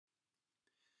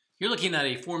You're looking at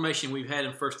a formation we've had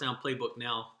in FirstDown PlayBook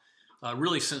now,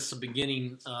 really since the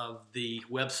beginning of the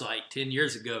website 10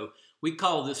 years ago. We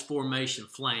call this formation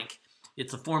flank.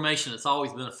 It's a formation that's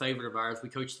always been a favorite of ours. We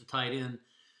coach the tight end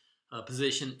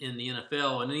position in the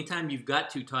NFL, and anytime you've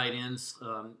got two tight ends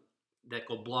that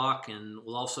will block and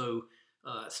will also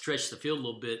stretch the field a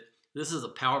little bit, this is a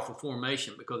powerful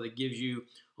formation because it gives you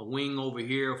a wing over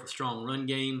here with a strong run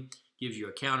game, gives you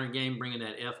a counter game, bringing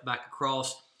that F back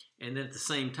across. And then at the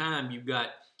same time, you've got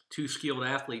two skilled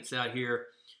athletes out here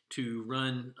to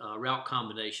run route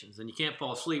combinations. And you can't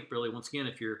fall asleep, really, once again,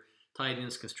 if your tight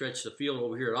ends can stretch the field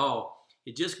over here at all.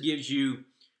 It just gives you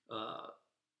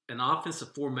an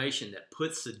offensive formation that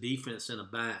puts the defense in a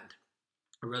bind.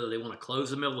 Or whether they want to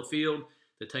close the middle of the field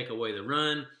to take away the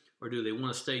run, or do they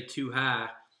want to stay too high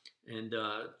and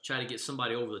try to get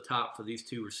somebody over the top for these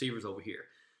two receivers over here.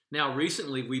 Now,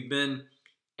 recently, we've been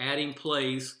adding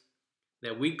plays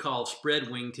that we call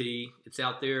spread wing tee. It's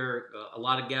out there. A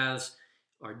lot of guys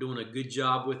are doing a good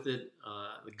job with it.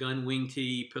 The gun wing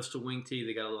tee, pistol wing tee,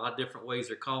 they got a lot of different ways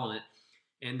they're calling it.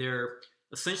 And they're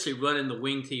essentially running the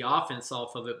wing tee offense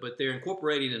off of it, but they're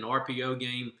incorporating an RPO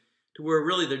game to where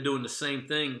really they're doing the same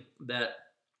thing that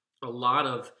a lot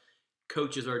of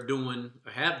coaches are doing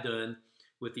or have done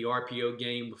with the RPO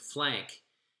game with flank.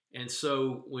 And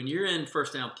so when you're in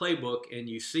FirstDown PlayBook and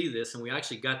you see this, and we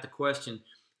actually got the question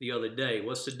the other day,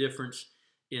 what's the difference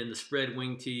in the spread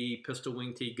wing tee, pistol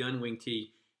wing tee, gun wing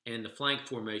tee, and the flank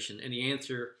formation? And the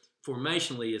answer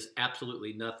formationally is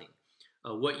absolutely nothing.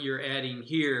 What you're adding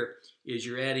here is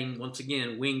you're adding, once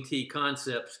again, wing tee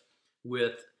concepts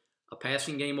with a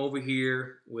passing game over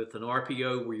here, with an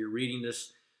RPO where you're reading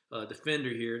this defender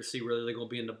here to see whether they're going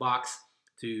to be in the box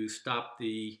to stop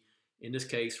the, in this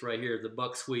case right here, the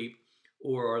buck sweep,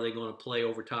 or are they going to play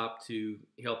over top to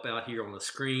help out here on a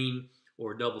screen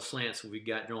or double slants we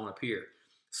got drawn up here.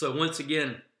 So once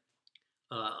again,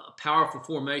 a powerful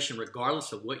formation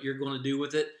regardless of what you're going to do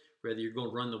with it, whether you're going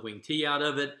to run the wing tee out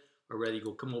of it, or whether you're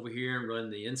going to come over here and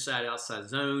run the inside-outside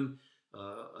zone,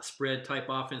 a spread type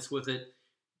offense with it.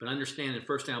 But understand in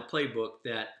FirstDown PlayBook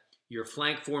that your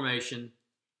flank formation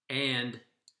and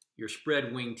your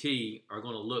spread wing tee are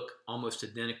going to look almost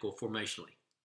identical formationally.